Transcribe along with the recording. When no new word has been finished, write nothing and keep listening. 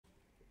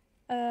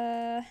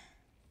Est-ce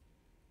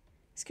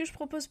que je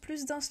propose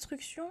plus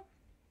d'instructions?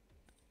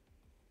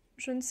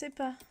 Je ne sais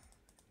pas.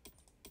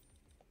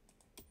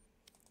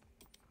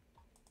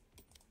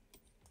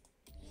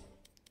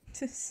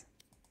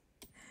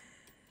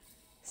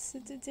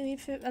 C'était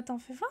terrible. Attends,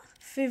 fais voir.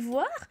 Fais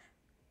voir.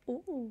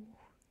 Oh.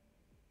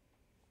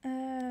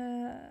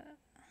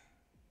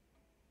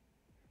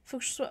 Faut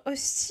que je sois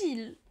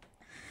hostile.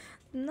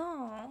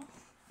 Non.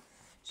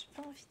 J'ai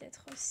pas envie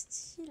d'être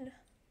hostile.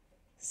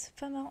 C'est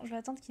pas marrant. Je vais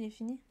attendre qu'il ait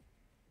fini.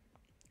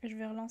 Je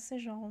vais relancer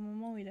genre au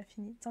moment où il a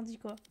fini. T'en dis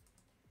quoi?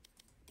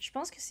 Je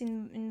pense que c'est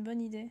une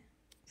bonne idée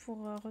pour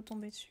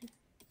retomber dessus.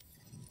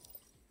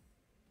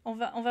 On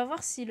va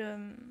voir si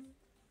le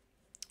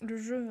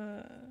jeu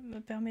me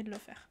permet de le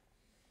faire.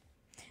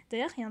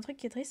 D'ailleurs, il y a un truc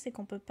qui est triste, c'est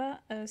qu'on peut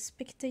pas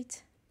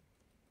spectate.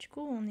 Du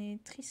coup, on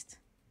est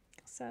triste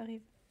quand ça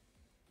arrive.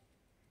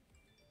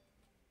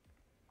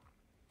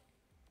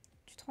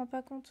 Tu te rends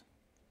pas compte?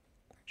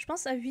 Je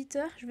pense à 8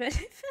 h, je vais aller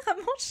faire à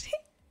manger.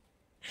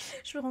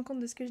 Je me rends compte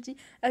de ce que je dis.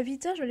 À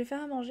 8 h, je vais aller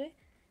faire à manger.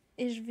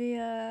 Et je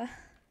vais...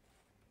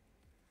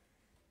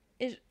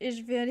 Et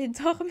je vais aller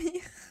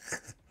dormir.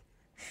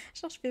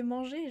 Genre, je vais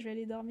manger et je vais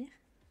aller dormir.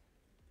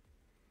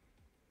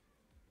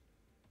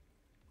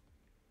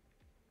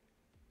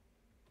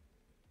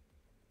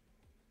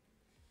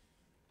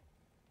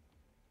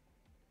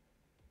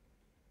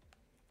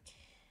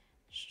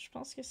 Je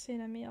pense que c'est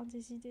la meilleure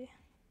des idées.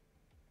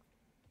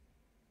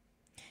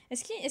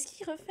 Est-ce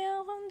qu'il refait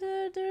un round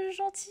de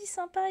gentil,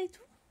 sympa et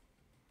tout?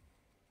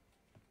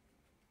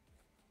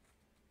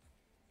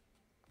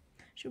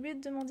 J'ai oublié de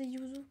demander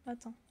Yuzu.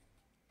 Attends.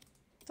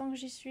 Tant que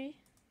j'y suis.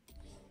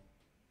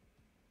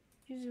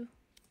 Yuzu.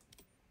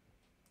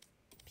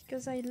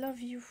 Because I love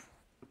you.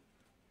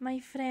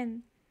 My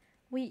friend.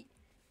 We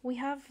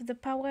have the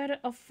power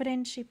of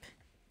friendship.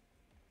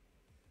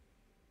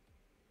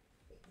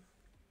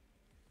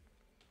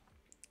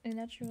 Et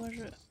là, tu vois,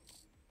 je...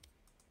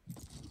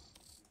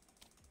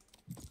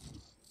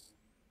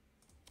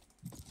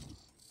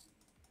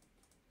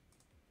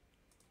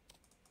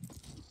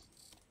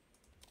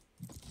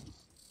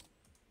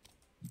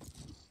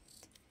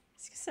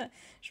 Est-ce que ça...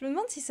 Je me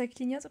demande si ça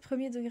clignote au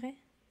premier degré.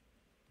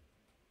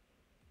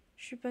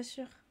 Je suis pas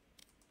sûre.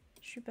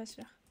 Je suis pas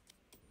sûre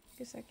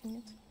que ça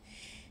clignote.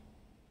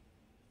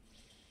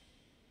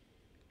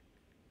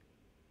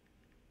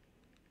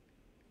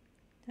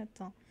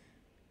 Attends.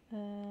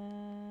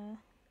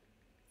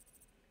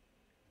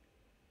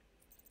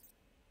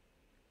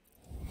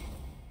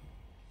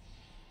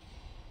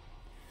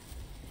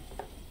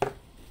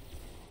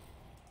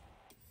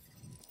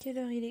 Quelle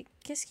heure il est?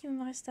 Qu'est-ce qu'il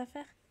me reste à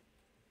faire?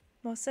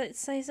 Bon, ça et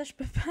ça, je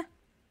peux pas.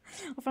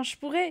 Enfin, je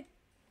pourrais.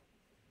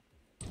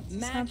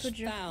 C'est un peu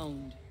dur.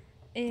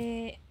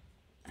 Et...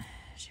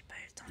 J'ai pas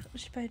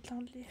eu le temps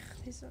de lire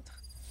les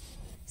autres.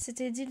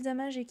 C'était Deal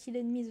Damage et Kill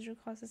Enemies, je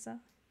crois, c'est ça.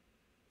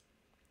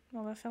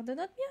 Bon, on va faire de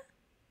notre mieux.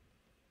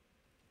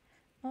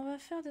 On va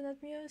faire de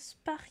notre mieux.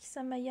 Spark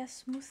Samaya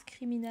Smooth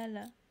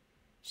Criminal.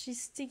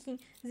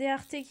 They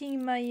are taking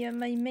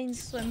my main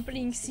swamp.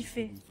 Playing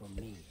Sifé.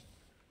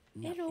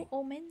 Hello,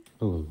 Omen.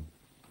 Oh.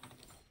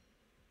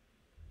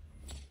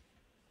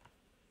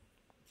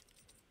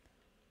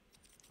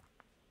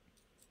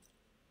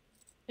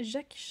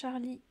 Jacques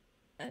Charlie.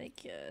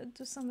 Avec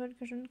deux symboles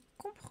que je ne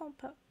comprends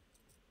pas.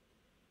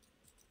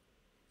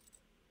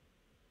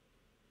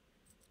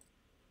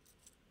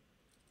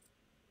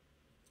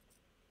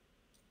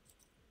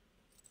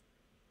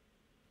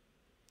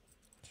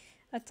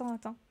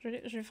 Attends. Je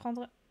vais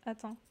prendre...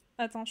 Attends,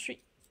 je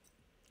suis...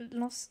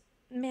 Lance...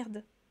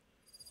 Merde.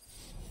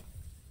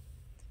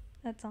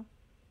 Attends.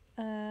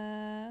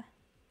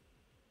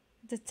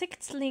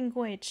 Detect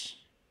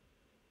language.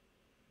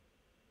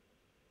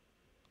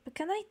 But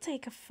can I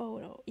take a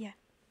photo? Yeah.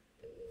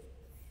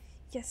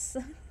 Yes.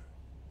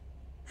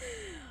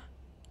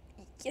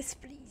 Yes,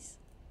 please.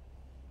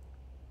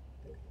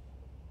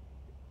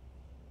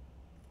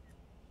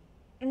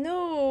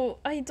 No,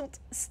 I don't...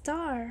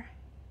 Star.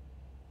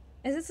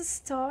 Is it a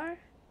star?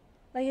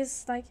 Like,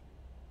 it's like...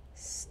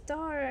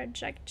 Star,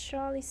 Jack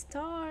Charlie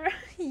Star.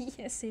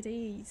 Yes, it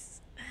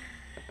is.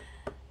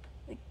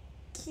 The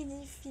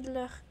Kiddie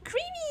Fiddler.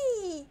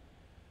 Creamy!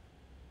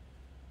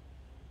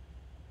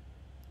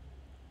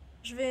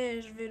 Je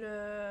vais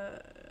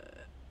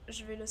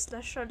le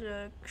slash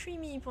all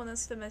creamy pour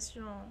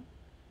l'exclamation.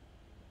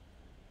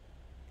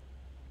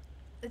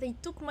 They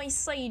took my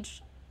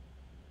sage.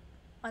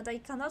 And I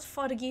cannot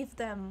forgive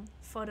them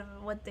for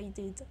what they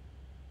did.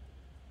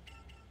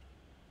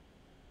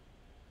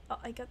 Oh,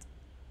 I got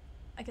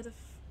a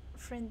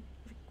friend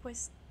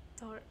request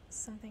or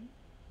something.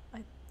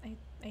 I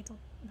don't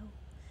know.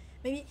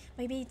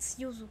 Maybe it's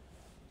Yuzu.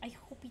 I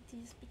hope it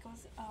is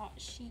because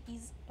she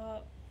is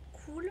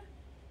cool.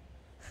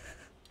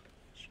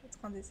 Je suis en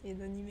train d'essayer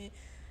d'animer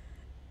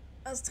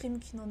un stream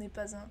qui n'en est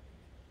pas un.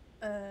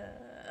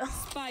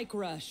 Spike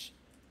Rush.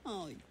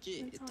 Oh,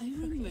 Jit, I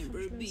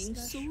remember being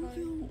so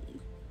young.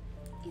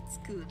 It's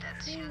good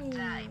that she'll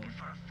die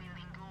before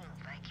feeling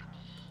old like me.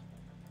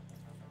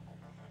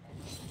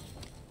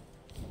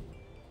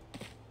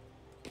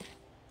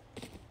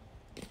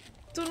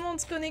 Tout le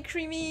monde connaît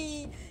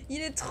Creamy.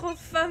 Il est trop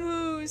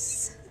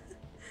famous.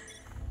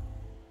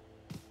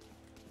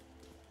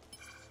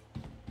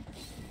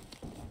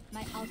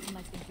 My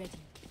ultimate is ready.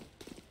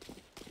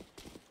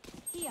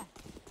 Here.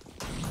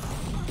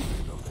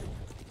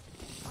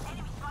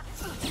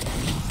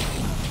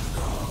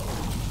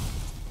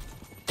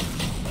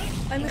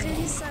 I'm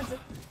really sad.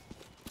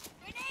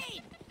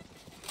 Grenade!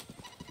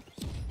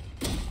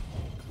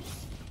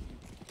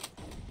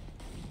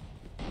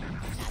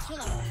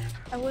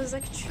 I was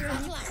actually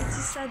pretty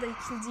sad I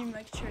killed him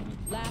actually.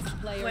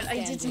 Last player Well, I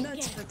did standing.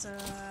 not, but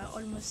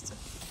almost.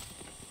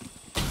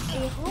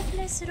 A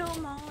hopeless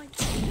romantic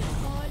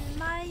all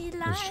my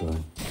life.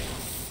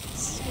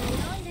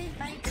 Surrounded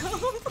by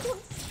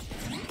ghosts.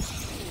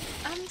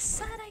 I'm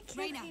sad I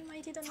killed him,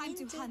 I didn't Time mean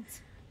to to.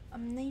 hunt.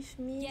 Knife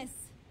me. Yes.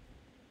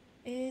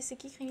 Et c'est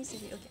qui Creamy? C'est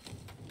lui, ok.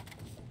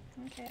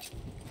 Ok.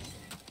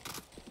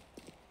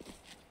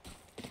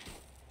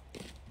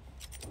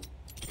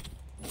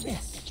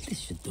 Yes, this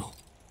should do.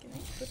 Can I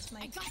put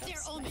my got their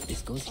traps own. like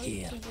This goes all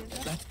here.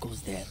 together That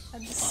goes there. at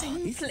the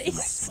same This is the place?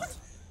 best one.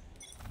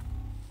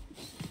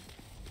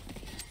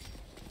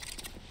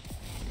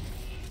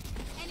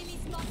 Enemy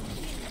spotted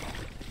mid.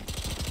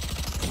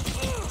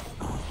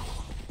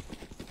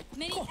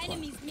 Many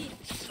enemies mid.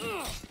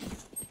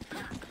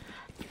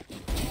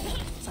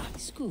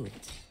 That's good.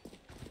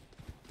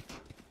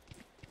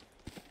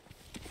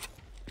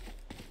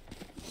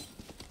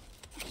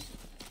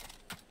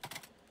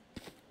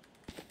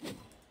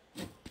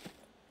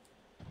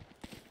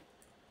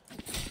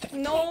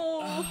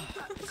 No!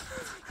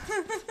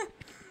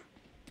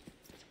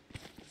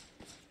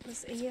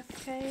 Was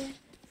AFK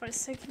for a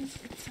second.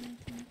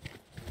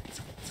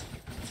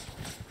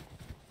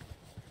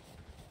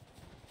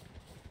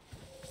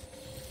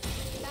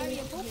 A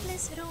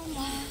hopeless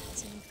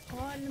romantic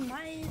all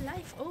my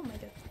life. Oh my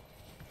god.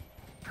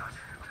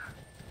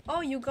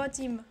 Oh, you got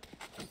him.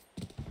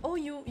 Oh,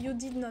 you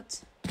did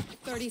not.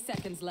 30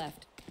 seconds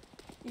left.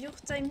 Your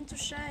time to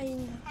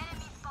shine.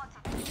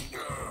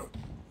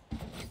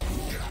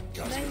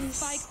 Nice.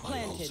 Spike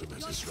planted.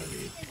 Ultimate is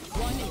ready.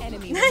 One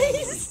enemy.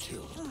 Nice.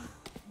 Killed.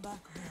 Back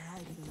where I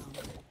belong.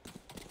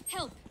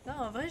 Help.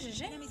 Non, en vrai,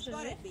 GG. Enemy GG.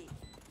 spotted B.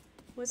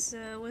 Was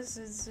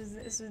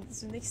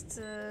the next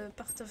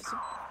part of the...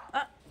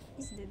 Ah,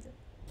 he's dead.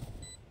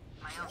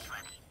 My ult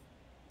ready.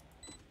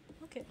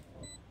 Okay.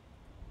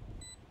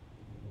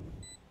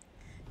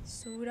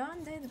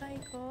 Surrounded by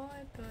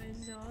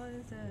corpors all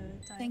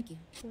the time. Thank you.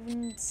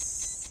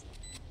 Wounds.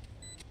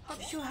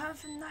 Hope you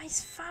have a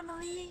nice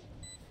family.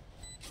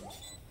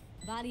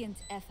 Valiant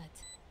effort.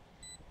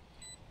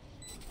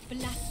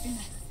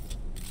 Blasphemous.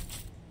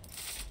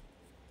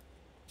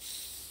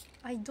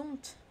 I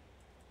don't.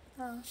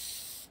 Ah.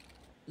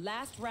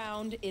 Last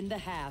round in the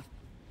half.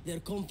 Their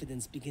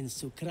confidence begins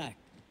to crack.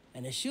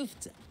 And a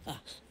shift.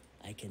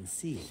 I can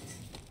see it.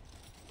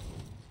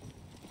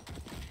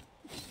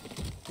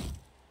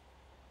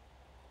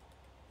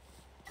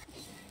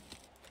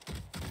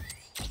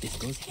 This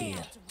goes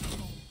here.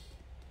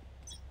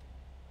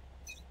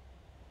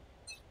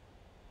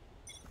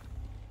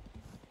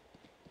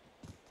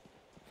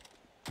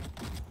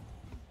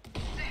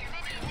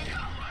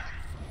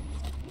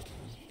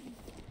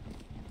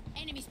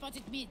 Enemy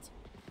spotted mid.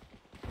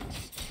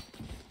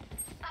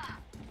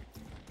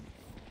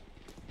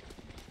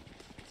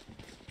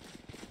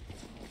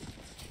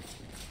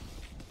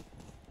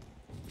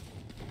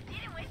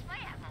 Didn't waste my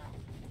ammo.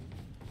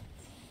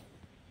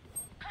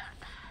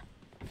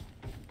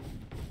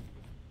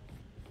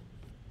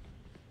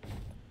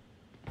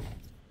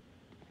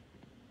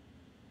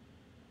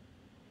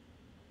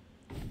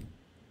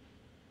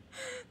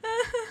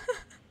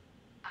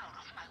 Out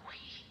of my way.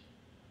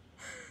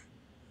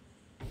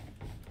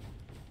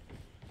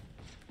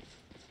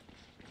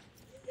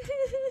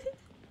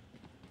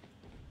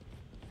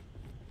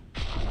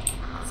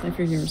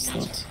 Cypher, you're a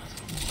slut.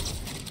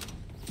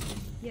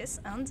 Yes,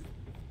 and?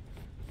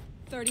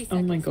 30 Oh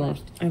seconds my god,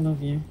 left. I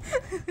love you.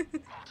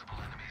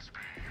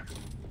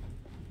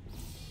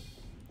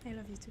 I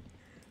love you too.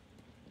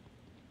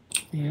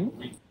 Yeah.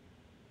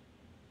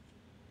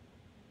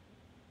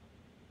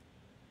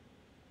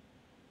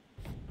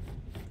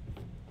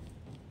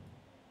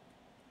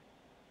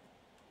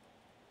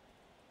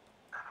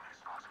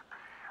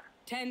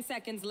 Ten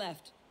seconds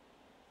left.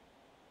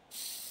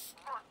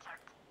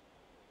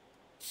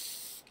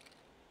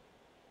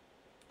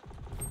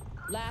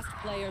 Last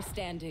player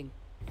standing.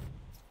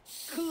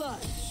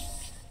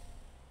 Clutch!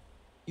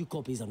 You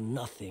copies are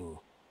nothing.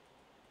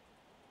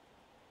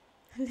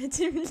 Let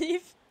him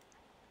leave.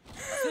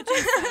 Switching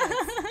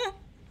sides.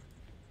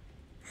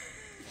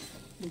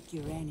 Look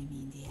your enemy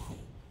in the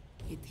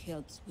eye. It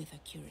helps with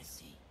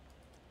accuracy.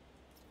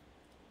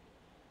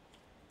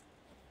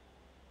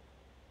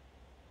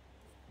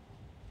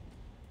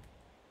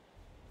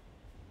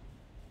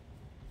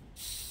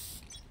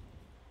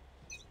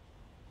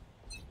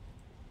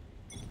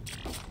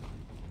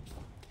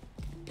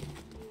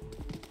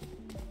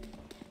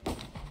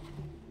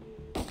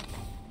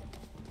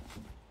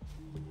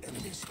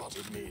 Enemy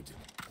spotted mid.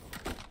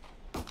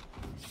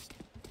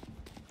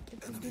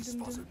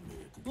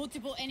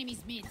 Multiple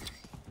enemies mid.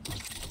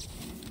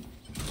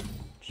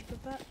 Je peux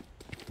pas.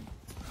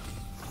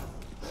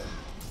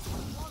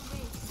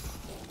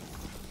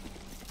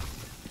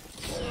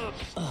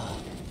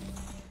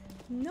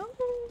 Non.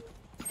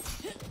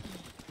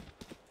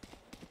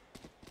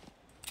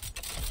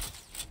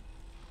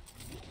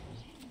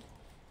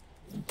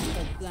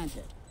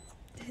 Planted.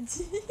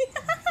 Daddy.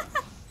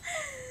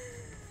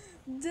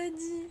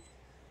 Daddy.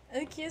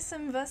 Ok, ça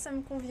me va, ça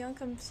me convient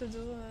comme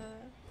pseudo.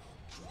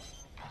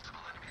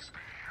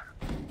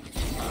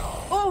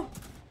 Oh!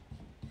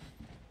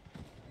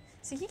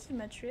 C'est qui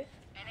m'a tué?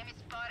 Enemy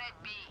spotted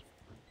B.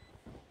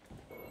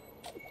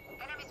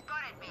 Enemy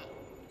spotted B.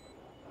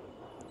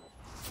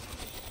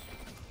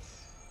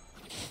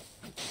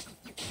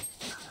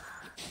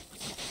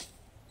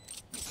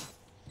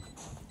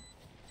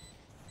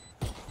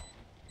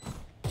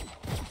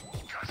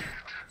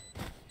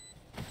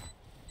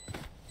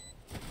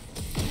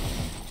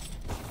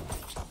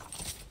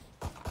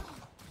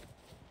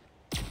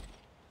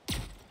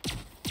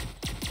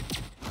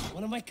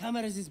 One of my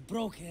cameras is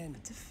broken.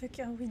 What the fuck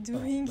are we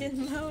doing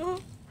now?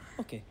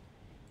 Okay,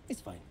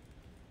 it's fine.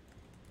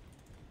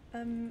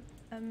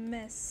 A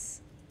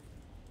mess.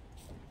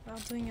 We're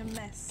doing a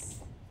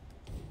mess.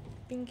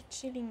 Pink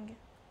chilling.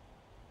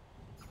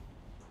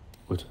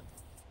 What?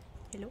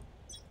 Hello?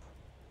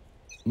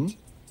 Hmm?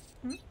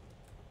 Hmm?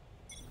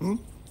 Hmm?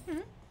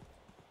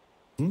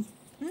 Hmm?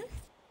 Hmm?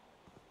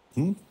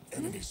 Hmm?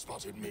 Enemy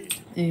spotted mid.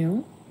 Et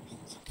oh.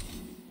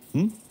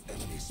 Hmm?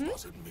 Enemy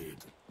spotted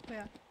mid.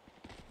 Regarde.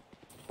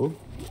 Oh?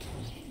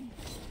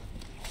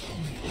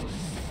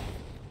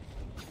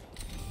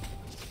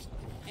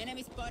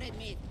 Enemy spotted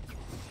mid.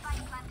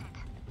 Spike planted.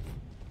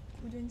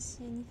 Couldn't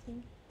see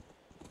anything.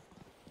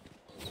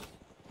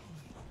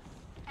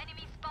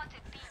 Enemy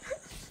spotted B.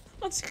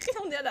 On dirait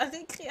on est à la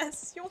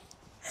récréation.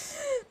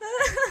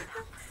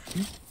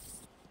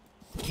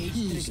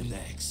 Who's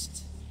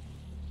next?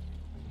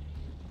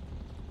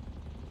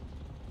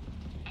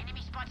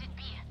 Enemy spotted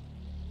B.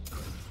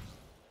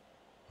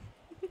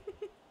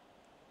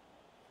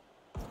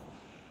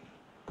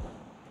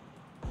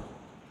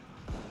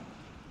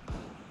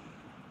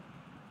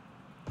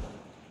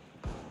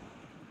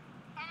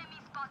 Enemy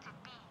spotted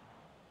B.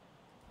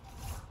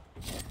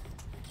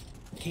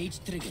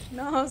 Cage trigger.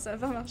 Non, ça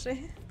va pas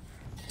marcher.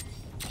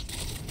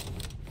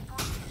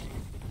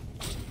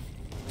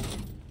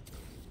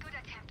 Good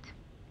attempt.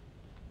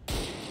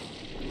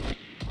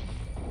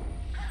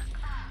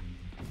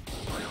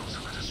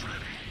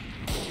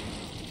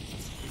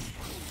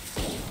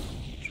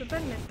 Je peux pas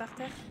le mettre par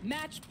terre.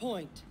 Match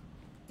point.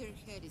 Their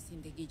head is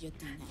in the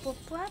guillotine. Pois,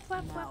 pois,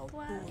 pois, pois,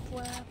 pois,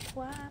 pois,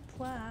 pois,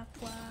 pois,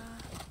 pois.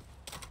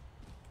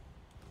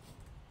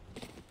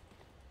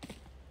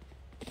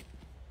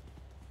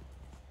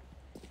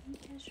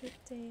 Que je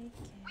take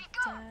it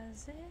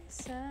as a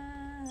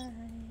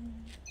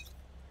sign.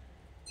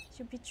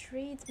 You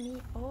betrayed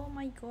me, oh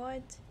my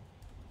god.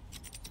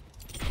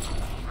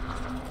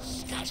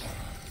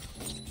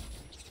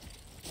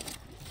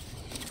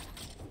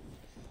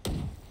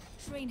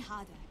 Train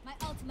harder. My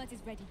ultimate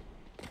is ready.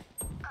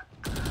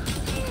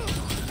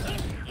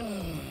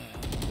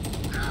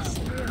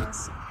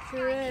 Serious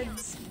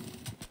creds.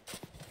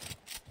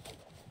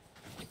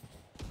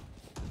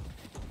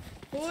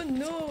 Oh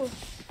no!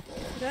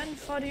 Run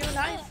for your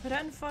life!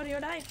 Run for your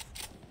life!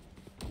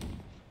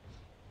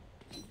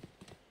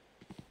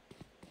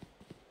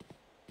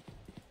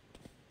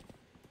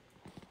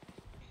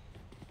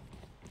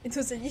 Et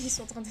nos alliés ils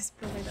sont en train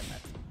d'explorer la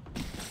map.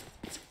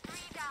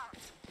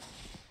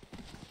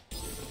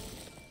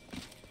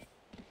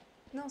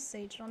 Non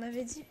Sage, j'en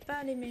avais dit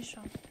pas les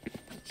méchants.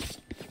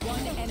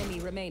 One enemy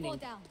Fall remaining.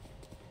 down.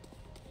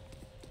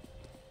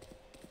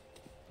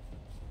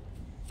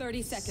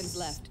 30 seconds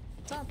left.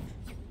 Top!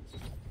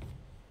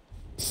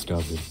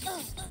 Discovered.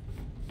 Last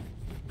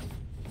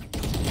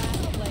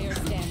player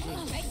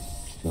standing.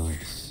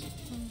 Nice.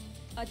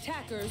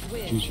 Attackers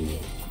win. GG.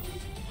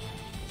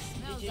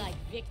 Smells like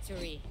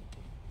victory.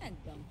 And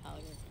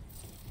gunpowder.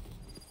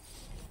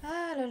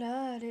 Ah là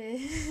là,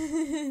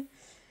 allez.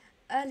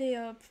 Allez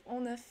hop,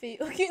 on a fait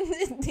aucune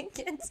des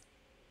quêtes.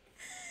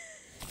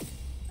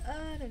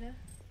 Ah là là.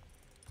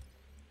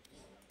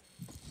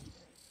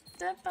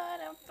 Ta pa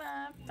da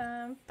pa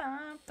pa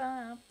pa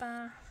pa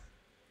pa.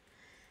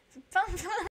 Pa pa.